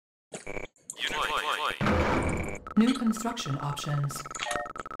New construction options.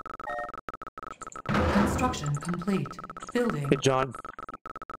 Construction complete. Building. Hey, John.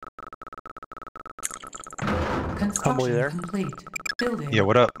 Construction there? complete. Building. Yeah,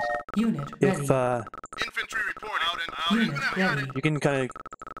 what up? Unit ready. If Infantry report out and Unit ready. you can kind of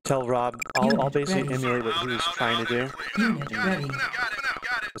tell Rob, I'll basically ready. emulate what he was trying to do Unit ready.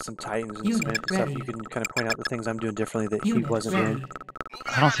 with some Titans and Unit Smith and stuff. ready. You can kind of point out the things I'm doing differently that he Unit wasn't ready. doing.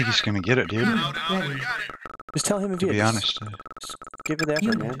 I don't think he's gonna get it, dude. Unit ready. Just tell him if To he be is. honest, Just give it the effort,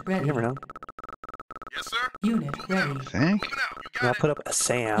 Unit man. ready. You never know. Yes, sir. Unit ready. I think. And I'll put up a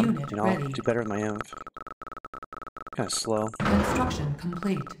Sam, Unit and I'll ready. do better with my inv. Kind of slow. Construction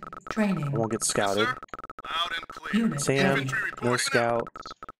complete. I Training. won't get scouted. Loud and clear. Unit Sam, ready. no scout.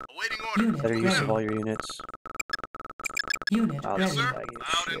 Awaiting orders. Unit Better use of ready. all your units. Unit I'll ready. just lag you Loud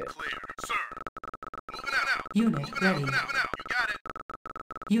shit. and clear. Sir. Moving out now. Unit Moving out. ready. Moving out now. You got it.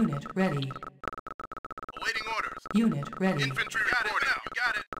 Unit ready. Awaiting orders. Unit ready. Infantry reporting. You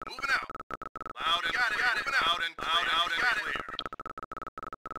got it. Moving out. Loud and clear. Loud and clear. Loud and clear.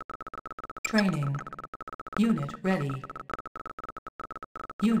 Training. Unit ready.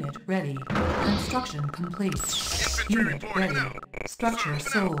 Unit ready. Construction complete. Infantry Unit reporting ready. now. Structure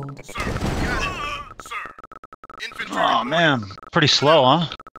sold. Sir. You got it. Sir. Infantry Oh reporting. man, pretty slow, huh?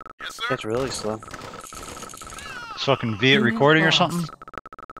 Yes, sir. That's really slow. It's fucking Viet Unit recording or lost. something.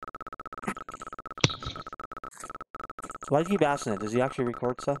 Why do you keep asking it? Does he actually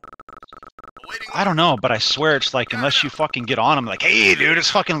record stuff? Awaiting I don't know, but I swear it's like unless you fucking get on him, like, hey, dude, it's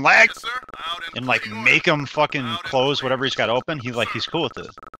fucking lag, Yes, sir. Loud and like awaiting make orders. him fucking close whatever he's got open. He's cool with it.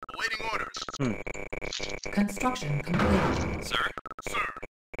 Awaiting orders. Construction complete. Sir. Sir.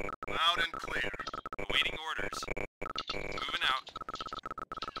 Loud and clear. Awaiting orders. Moving out.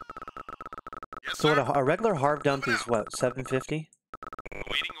 Yes, So sir. what a regular harv dump is what, 750?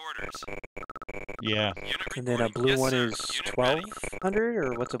 Awaiting orders. Yeah, Unit And then a reporting. blue Yes, one sir. is Unit ready. 1200,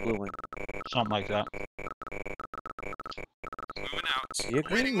 or what's a blue one? something like that. Moving out. See a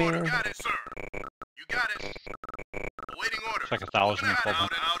green Awaiting order. mirror. Got it, sir. You got it. Awaiting orders. It's like 1,000 or Moving out.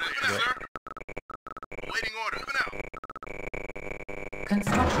 1,200. Out and clear, sir. Awaiting order. Moving out.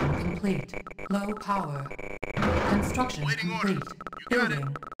 Construction complete. Low power. Construction Waiting complete. orders. You got it.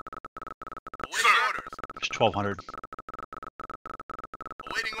 Building. Awaiting orders. It's 1,200.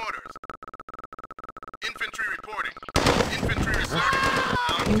 Awaiting orders. Infantry reporting. Infantry reporting.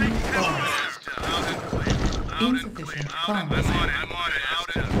 Unit lost. Loud and clear. Loud and Insufficient clear. funds. I'm on it. I'm on it. Loud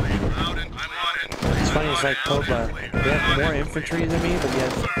and clear. Loud and I'm on it. It's funny, it's like Cobra. They have more infantry than me, but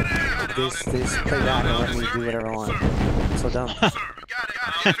yet they just play that and let me do whatever I want. So dumb. Sir, you got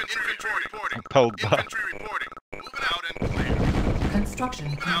it. Infantry reporting. Pogba. Infantry reporting. Moving out and clear. Construction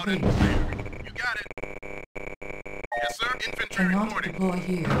Loud complete. and clear. You got it. Yes, sir. Infantry Cannot reporting. deploy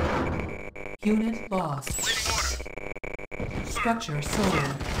here. Unit lost. Waiting orders. Structure sold. You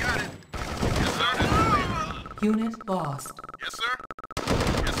got it. Yes, sir. Unit lost. Yes, sir.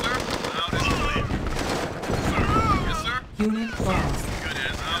 Yes, sir. Loud and clear. Sir. Yes, sir. Unit lost. Good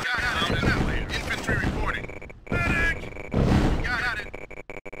as loud and clear. Infantry reporting. Medic. You got it.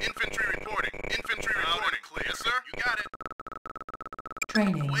 Infantry reporting. Infantry reporting. Clear. Yes, sir. You got it.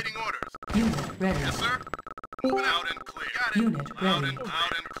 Training. Waiting orders. Unit ready. Yes, sir. Loud and clear. Got it. Unit Loud ready.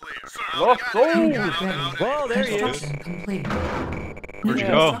 and clear. Sir. Let's Got go. it. Unit Loud ready. and Well, there he is. Construction complete. Where'd you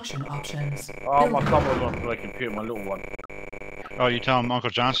New go? construction options. Oh, my Building. son was on my computer, my little one. Oh, you tell him Uncle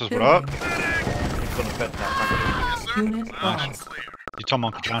John says what up? Building. He's gonna bet that. Yes, sir. Unit Loud and lost. clear. You tell him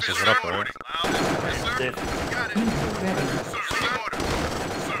Uncle John says what up, though, right? Loud and yes, sir. This. Got it. Unit ready. Sir. Waiting orders.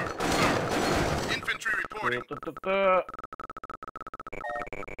 Sir. Infantry reporting.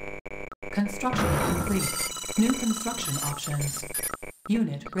 Construction complete. New construction options.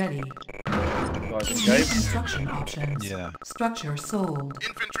 Unit ready. New Okay. construction options. Yeah. Structure sold.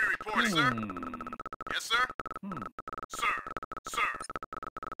 Infantry reporting, sir. Yes, sir. Sir. Sir.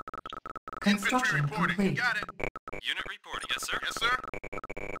 Infantry Construction reporting. complete. Got it. Unit reporting. Yes, sir. Yes, sir.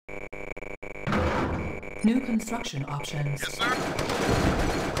 New construction options. Yes, sir.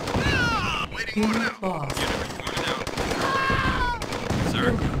 Waiting order Unit now. lost. Unit reporting now. Sir.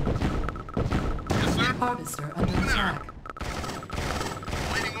 Building. Yes, sir. Harvester under attack.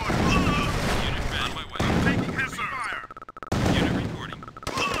 Waiting order. Unit ready. On my way. I'm taking heavy fire. Unit reporting.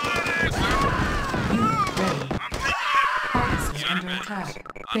 Yes, sir. Unit ready. I'm taking Harvester under ready. attack.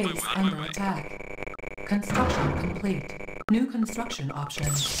 On my Base way, on my under way. attack. Construction complete. New construction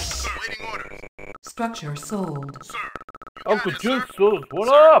options. Sir. Waiting orders. Structure sold. Sir. You got Uncle it, sir. Justus, what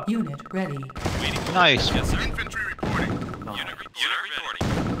up? Unit ready. Waiting. Nice. Yes, sir. Infantry reporting. Unit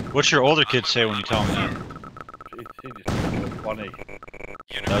reporting. What's your older kid say when you tell him that? He just funny.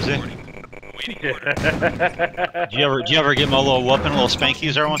 Unit Does he? reporting. Do you ever give him a little whooping, a little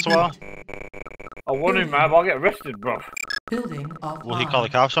spankies every once in a while? I want him, man, but I'll get arrested, bro. Building offline. Will he call the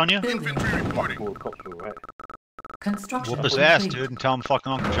cops on you? Building. Infantry reporting. Cool, cops all right. Construction Whoop his complete. ass, dude, and tell him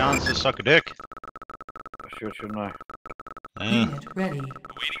fucking Uncle John's to suck a dick. I sure should know. Unit ready.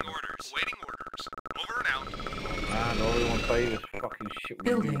 Awaiting orders. Waiting orders. Over and out. Man, all we want to play is fucking shit with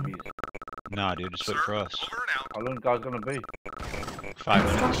Building. movies. Nah, dude, just wait for us. Over and out. How long the guy's gonna be? 5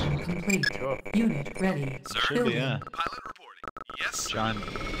 minutes. Construction complete. Sure. Unit ready. Should be, Building. yeah. Pilot reporting. Yes. John,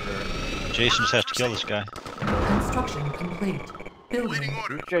 Jason just has to kill this guy. Construction complete. Building. Waiting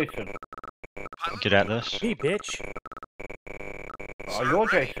order. Who's Jason? Pilot Get at this. Hey, bitch. Oh, you're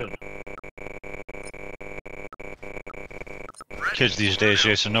Jason. ready. Kids these days,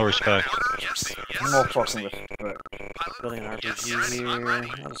 Jason, no respect. Orders received. Yes. No fucking respect. Pilot Building an reporting. RPG Yes. here. I'm ready.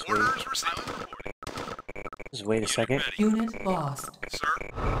 I'll just wait. Orders received. Pilot reporting. Just wait a second. Unit lost. Sir.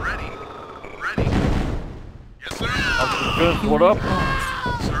 Ready. Ready. Yes, sir. What up? Unit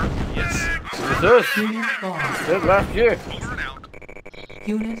lost. Sir. Yes. This is. Unit lost. Did last year. Over and out.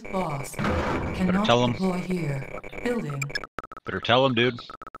 Unit lost. Cannot tell 'em. deploy here. Building. Better tell him, dude.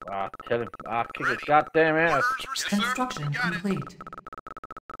 Ah, tell him. Ah, kick his goddamn ass. Orders received. Construction Got it. complete.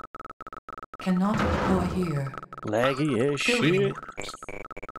 Cannot deploy here. Laggy as shit. Over and out.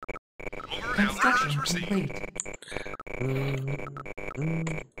 Construction Orders received.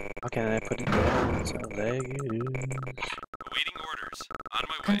 complete. How can I put it down so laggy? Awaiting orders. On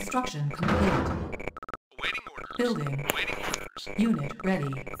my way. Construction complete. Awaiting orders. Building. Awaiting orders. Unit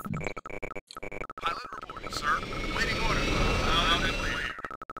ready. Pilot reporting, sir. Waiting order. Loud and clear.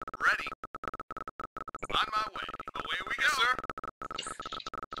 Ready. On my way. Away we go, sir.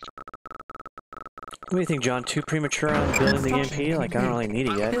 What do you think, John? Too premature on building the EMP? Like, I don't really need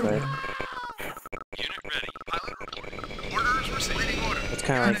it yet, but Building. Unit ready. Pilot reporting. Orders received. Waiting order. it's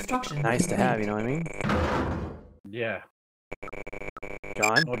kind of like Construction nice to complete. have, you know what I mean? Yeah.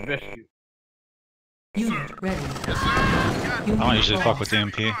 John? I'd rescue. Unit ready. Yes, sir. Got it. I don't usually fuck with the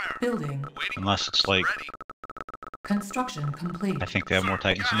MP, Building. Waiting unless it's like, ready. Construction complete. I think they have more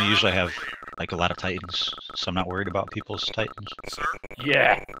Titans than me. Usually I have like a lot of Titans, so I'm not worried about people's Titans. Sir.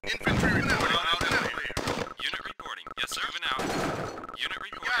 Yeah. Infantry reporting. Loud and clear. Unit reporting. Yes, sir. Moving out. Unit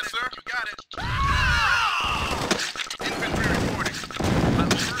reporting. Got it, sir. You got it. Infantry reporting.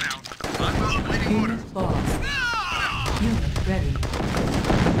 Pilot burn out. On my waiting order. Unit lost. Unit ready.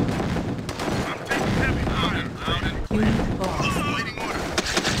 I'm taking heavy fire. Loud and clear. Unit lost. Waiting order.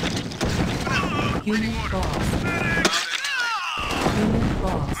 Unit lost. Unit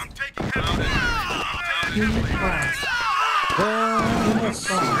lost. I'm taking heavy fire. Unit lost. Unit lost.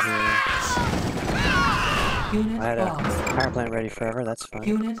 Unit I had a lost. power plant ready forever, that's fine.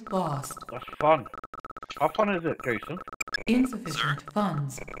 Unit lost. That's fun. How fun is it, Jason? Insufficient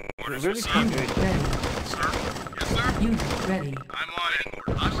funds. Is it really fun, Unit Jason? ready. Sir. Yes, sir. Unit ready. I'm on it.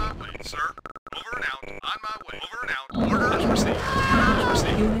 On my way, sir. Over and out. On my way. Over and out. Orders received. Orders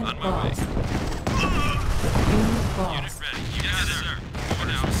received. Unit On my way. lost. Unit lost. Ready. You got it, sir.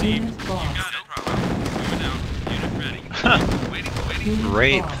 Moving out. Received. Unit lost. Got it. No problem. Moving out. Unit ready. Waiting. Waiting. Unit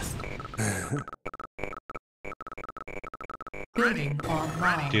Rape. lost. Building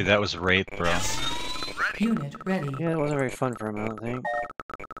online. Dude, that was rape, bro. Ready. Unit ready. Yeah, it wasn't very fun for him, I don't think.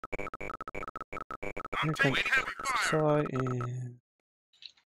 I'm Here taking comes heavy fire. Troy and...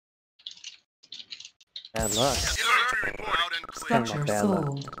 Bad luck. Infantry report out and clear. Kind of Structure bad luck.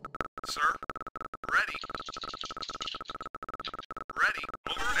 sold. Sir. Ready. Ready.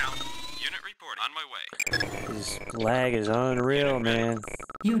 Over and out. Unit report. On my way. This lag is unreal, man.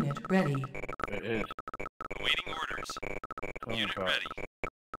 Unit ready. It is. Awaiting orders. Tell me Unit about it. ready.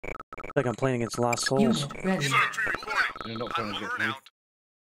 Like I'm playing against Lost Souls. Unit ready. Infantry reporting. You're not gonna Over get and me. out.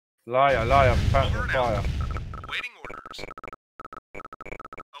 Liar, liar, pants on fire. Awaiting orders.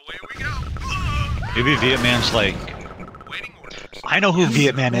 Away we go. Maybe Vietman's like, Awaiting orders. I know who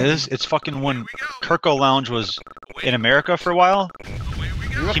Vietman is. It's fucking when Kirko Lounge was in America for a while. Away we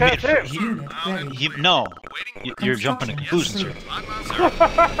go. Look He at made, it. he, Unit ready. no, Awaiting you're jumping to conclusions here. Construction orders.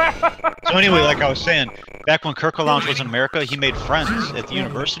 On my sir. So anyway, like I was saying, back when Kirko Lounge was in America, he made friends at the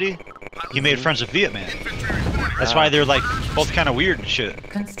university. He made friends with Vietman. Infantry reporting. That's why they're like both kind of weird and shit.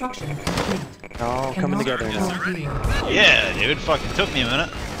 Construction complete. All coming Cannot together now. deploy here. Yeah, dude, fucking took me a minute.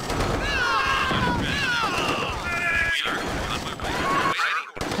 Sir. On my way. Awaiting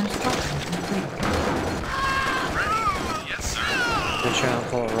orders. Construction complete. Ready. Yes, sir. Been trying to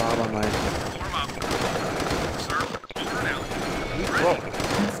pull a Rob on my... Form up. Sir. Over and out. Whoa.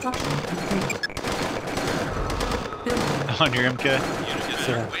 Construction complete. Building. On your MK. Unit is Yeah.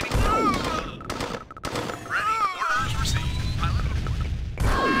 there. Waiting orders. Ready. Orders received. Pilot reporting.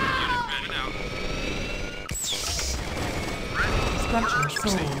 Unit ready now. Structure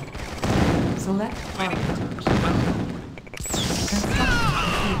sold. Select target. Construction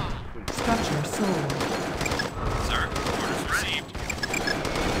complete. Structure sold. Sir, orders received.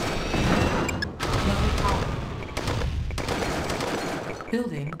 Level power.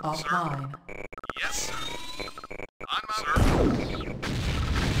 Building offline. Yes, sir. On my way. Unit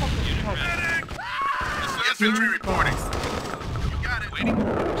ready. Infantry Unit reporting. lost. You got it. Waiting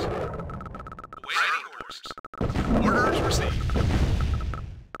orders. Waiting orders. Orders received.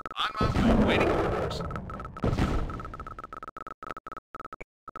 On my way. Waiting orders.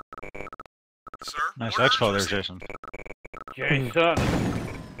 Sir. Nice orders expo there, received. Jason. Jason.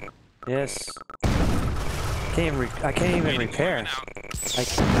 Yes. I can't even repair. Like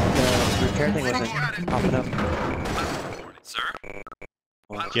the repair thing wasn't popping up. Sir.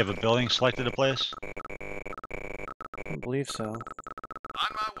 Do you have a building selected to place? I don't believe so. On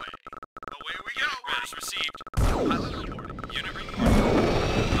my way. Away we go. Orders received. Pilot reporting. Unit reporting.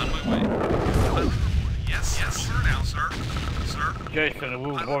 On my way. Pilot reporting. Yes, yes. Over now, sir. Sir. Jason, the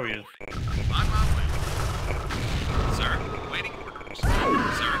Wood Warriors. On my way. Sir. Waiting orders.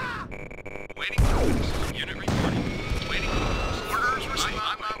 Sir. Waiting orders. Unit reporting. Waiting orders. Orders received.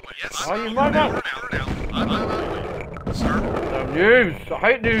 On my way. Yes. Oh, you might not. Over now. On my way. Sir. Damn noobs. I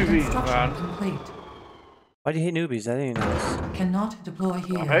hate newbies, Construction man. complete. Why do you hate newbies? That ain't nice. Cannot deploy I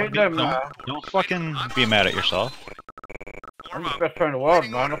here. hate them, man. Don't fucking be mad at yourself. I'm the best friend in the world,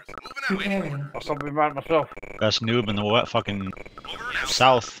 man. Moving out. Waiting Preparing. I can't be mad at myself. Best noob in the wet fucking over now.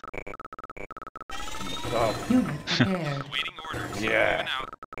 south. So, Unit prepared. Waiting orders. yeah. Moving out.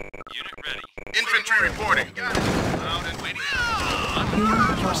 Unit ready. Infantry reporting. Got it. Out and waiting. Unit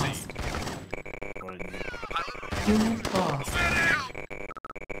Orders lost. received. Pilot Unit lost.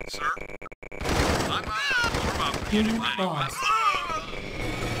 Sir. On my way. Warm up. Unit ready. lost.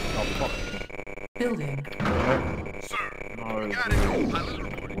 Oh, fuck. Building. Sir. No, Got it. Pilot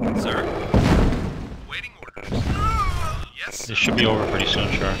reporting. Sir. Waiting orders. Yes. This should be over pretty soon,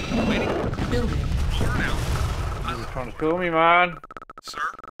 sure. Waiting. Building. Over now. you're trying to kill me, man. Sir.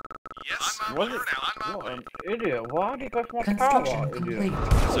 Yes. What Over now. On my What way. an idiot. Why did he go for my Construction power, idiot? complete.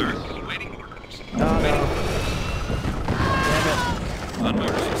 Sir. Waiting orders. No, no. Damn it. On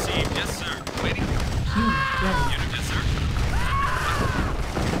orders received. Yes, sir. Waiting orders. Unit ready. Unit. Yes, sir.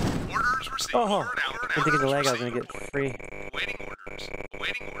 Orders received. Oh, Over now. I didn't think of the leg I was gonna get free. Waiting orders.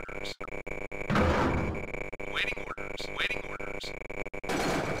 Waiting orders. Waiting orders. Waiting orders.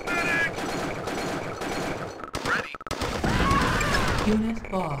 Medic! Ready. Unit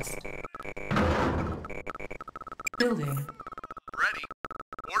lost. Building. Ready.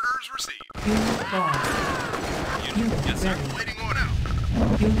 Orders received. Unit lost. Unit Yes, sir. ready. Waiting on out.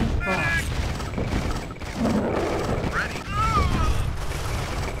 Unit lost. Ready.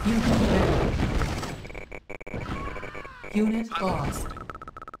 Unit ready. Unit lost.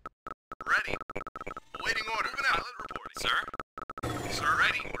 Ready. Waiting order. Moving out. Pilot reporting. Sir. Sir.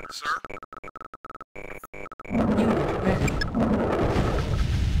 Ready. Order. Sir. Unit ready.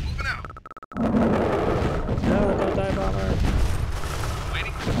 Moving out. No, don't die, bomber.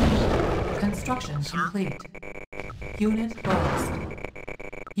 Waiting. Construction Sir? complete. Unit lost.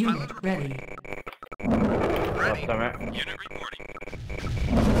 Unit ready. Ready. Damn it. Unit reporting.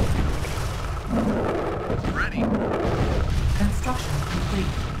 Ready. Construction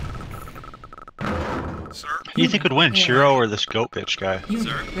complete. Sir. Who do you think would win, Shiro or this goat bitch guy? Unit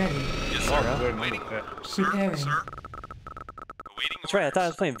Sir. ready. Yes, Oh, sir. good. Waiting. Okay. Sir. Preparing. Sir. Awaiting That's right, I thought I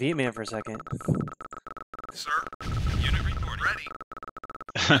was orders. playing Vietman for a second. Sir. Unit reporting. Ready.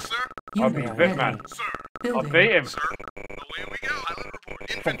 Yes, sir. I'll be Unit Vietman. ready. Sir. I'll Building. beat him. Sir. Away we go. Pilot report.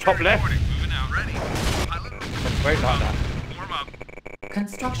 From Infantry top left. reporting. Moving out. Ready. Pilot report. Wait like that. Warm up.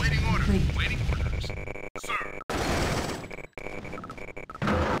 Construction Waiting orders. complete. Waiting orders. Sir.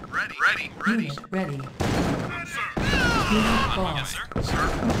 Ready. Ready. Ready. Unit ready. Sir. Unit Yes, lost. sir. Sir.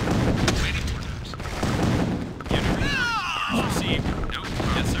 Waiting orders. Unit reporting. Orders received. Nope.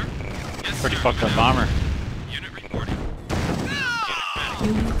 Yes, sir. Yes, Pretty sir. fucked up Moving out. bomber. Unit reporting. Unit ready.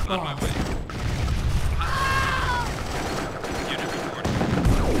 Unit On my lost. way. Unit reporting.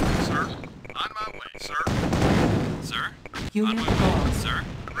 Sir. On my way. Sir. Sir. On Unit my way. lost. Sir.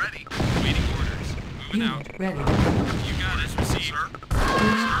 Ready. Waiting orders. Moving out. Unit ready. You got it. Received. Sir.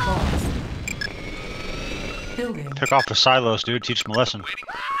 Unit lost. Building. Pick off the silos, dude. Teach them a lesson. Waiting.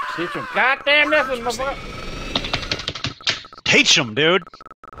 Teach him goddamn lessons, motherfucker. Teach them, dude.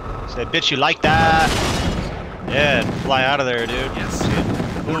 Said, bitch, you like that? Yeah, fly out of there, dude. Yes.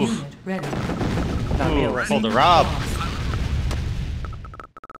 Oof. Unit ready. Not me a Ooh, lesson. pulled a Unit Rob. lost.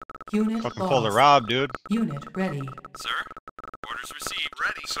 Unit Fucking lost. pulled a Rob, dude. Unit ready. Sir. Orders received.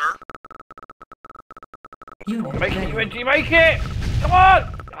 Ready, sir. Unit Make it, ready. UNG, make it! Come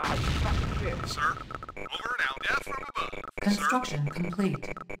on! Ah, you fucking shit. Sir, over and out. Death from above. Construction complete.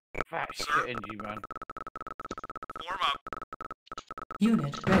 Fat Sir. shit, NG, man. Form up.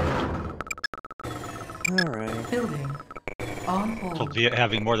 Unit ready. Alright. Building. On So hold. Viet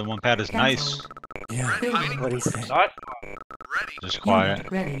having more than one pad is nice. Cancel. Yeah, Building. what he said. Nice. Ready. Just quiet.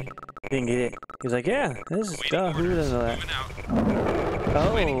 Unit ready. Didn't get it. He was like, yeah, this is duh, who doesn't know that?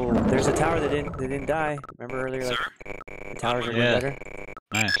 Moving out. Oh, there's a tower that didn't die. Remember earlier, like, Sir, the towers are Yeah. getting better?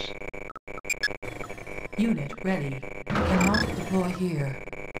 Nice. Unit ready. Cannot deploy here.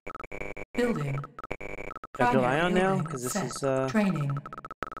 Building. Can I build Primary Ion now? building Because this set. is Training.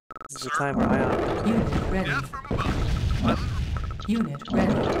 the time for Ion. Unit ready. death from above. Unit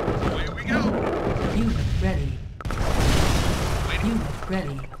ready. Away we go. Unit ready. Waiting. Unit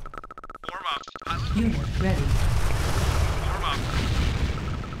ready. Form up. Pilot. Unit ready. Form up.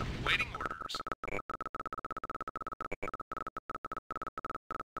 Waiting orders.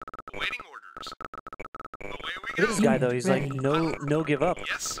 Awaiting orders. Away we Look go. at this guy though, he's like, Ready. no give up.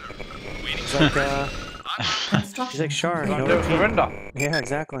 Yes, sir. Waiting He's like, Construction. he's like Char, complete. no Don't retreat. surrender. Yeah,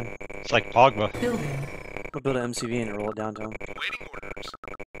 exactly. It's like Pogba. Building. We'll build an MCV and roll it down to him. Awaiting orders.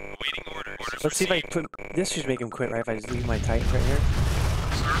 Awaiting orders. Orders Let's see if I received. put, this should make him quit, right? If I just leave my Titan right here.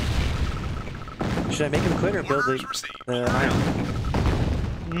 Sir. Should I make him quit or build Orders the received.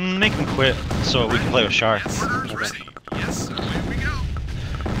 Ion? Make him quit so we can play with Char. Yes, orders received. Yes, sir. Away we go.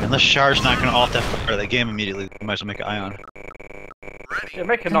 Unless Char's not gonna alt that game immediately, we might as well make an Ion. Ready. Yeah,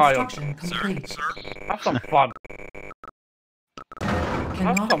 make an eye on. Construction Sir. complete. Sir. Have some fun. Have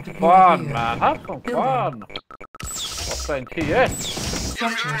Cannot some deploy fun, here. man. Have some Building. fun. What's saying TS?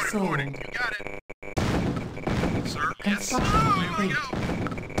 Structure Reporting. sold. You got it. Sir. Yes, sir. Construction Away we complete.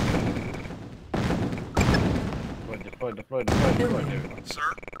 go. Deploy. Building. Dude. Sir. No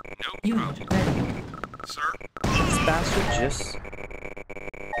Unit problem. ready. Sir. This bastard just...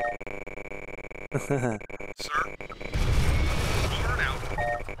 Sir. Over and out.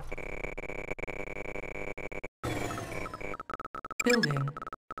 Building.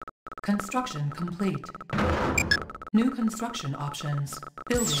 Construction complete. New construction options.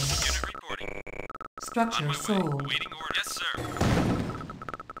 Building. Unit reporting. Structure On my way. sold. Waiting order. Yes, sir.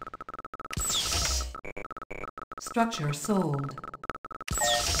 Structure sold.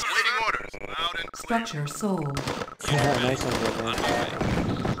 Waiting orders. Loud and clear. Structure sold. yeah, nice one, dude, On man. my way.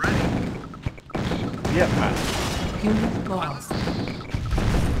 Ready. Yeah, man. Unit lost.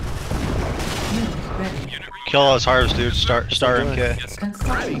 Unit ready. Unit reporting. Kill all his harvest, dude. Star doing? MK. Yes, sir.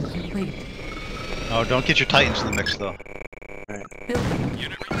 Construction complete. Oh, don't get your Titans in the mix though. Building.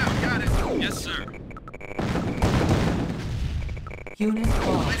 Unit reporting. Got it. Yes, sir. Unit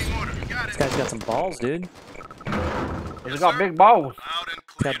lost. Waiting order. Got This it. guy's got some balls, dude. He's got big balls. Loud and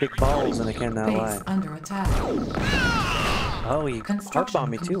He's clear. got big balls and I cannot Base lie. under attack. Oh, he heart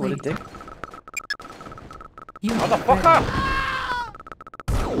bombed me too, what a dick. Unit Motherfucker!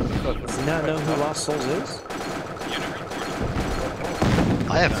 ready. Does he not know who Lost Souls is? Unit reporting.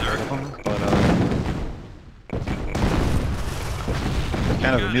 I haven't heard of him, but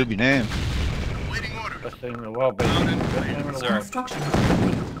kind of a newbie name. Waiting order. Best thing in the world, baby. Loud and Best clear. thing in the Sir. world. Construction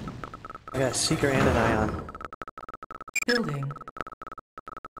complete. I got a Seeker and an Ion. Building.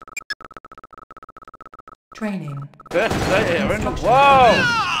 Training. Best player in the world!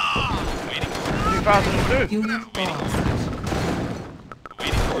 Waiting order. 2002. Unit lost.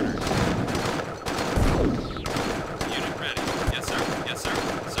 Waiting orders. Unit ready. Yes, sir. Yes, sir.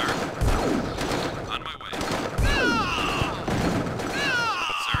 Sir. On my way.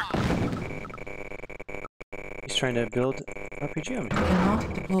 Sir. He's trying to build RPG on me.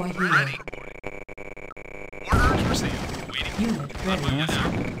 Cannot deploy here. Ready. Orders received. Waiting. Unit On my ready. way, sir.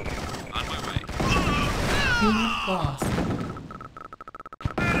 On my way. Unit lost.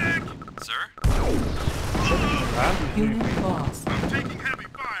 Medic. Sir. Unit lost. I'm taking heavy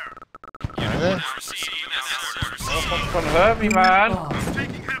fire. Alright. Orders received. Yes, sir. Orders received. Motherfucker's gonna hurt me, Unit man. lost.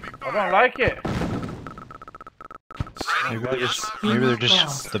 Taking heavy I fire. don't like it. Maybe they're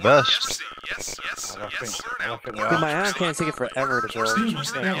just the best. Yes, yes, I yes. think- Over and I out. think Dude, my Ion can't take it forever to build. Unit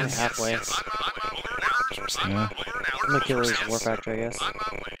It's ready. like halfway. Yes, yes. Over and out. Orders received. Yeah. Over and out. I'm gonna kill his Yes, War sir. Factor, I guess. On my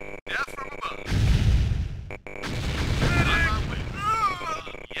way. Death from above. On my way.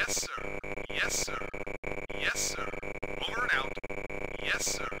 Yes, sir. Yes, sir. Yes, sir. Over and out. Yes,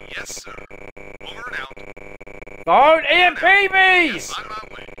 sir. Yes, sir. Over and out. Don't EMP me! Yes, on my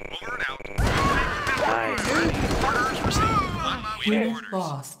way. Over and out. Nice. Orders received. On my way. Unit Orders.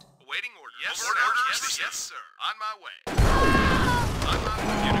 lost. Awaiting orders. Yes, sir. Yes, yes, sir. On my way. On my way.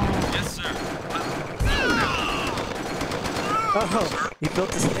 Unit. Yes, sir. Oh, he built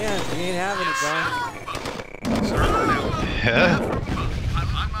the stand. He ain't having it, John. Sir, now. Yeah.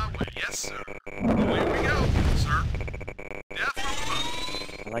 I'm on my way. Yes, sir. Away we go, sir. Death from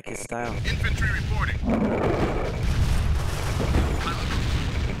above. I like his style. Infantry reporting.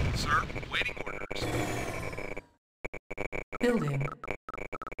 Sir, waiting orders. Building.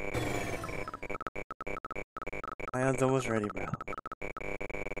 Ion's almost ready, bro.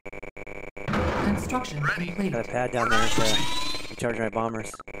 Construction complete. Got a pad down there to recharge my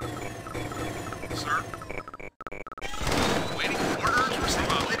bombers. Sir. Waiting orders.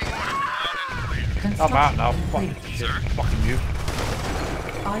 Received. Waiting order. Loud and clear. I'm Construction out now. complete. Fucking shit. Fucking you.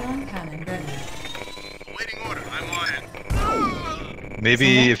 Ion cannon ready. Waiting order. I'm on it.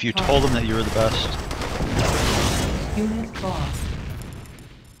 Maybe if you told him that you were the best. Unit lost.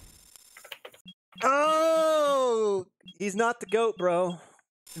 Oh! He's not the goat, bro.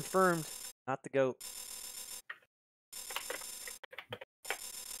 Confirmed. Not the goat.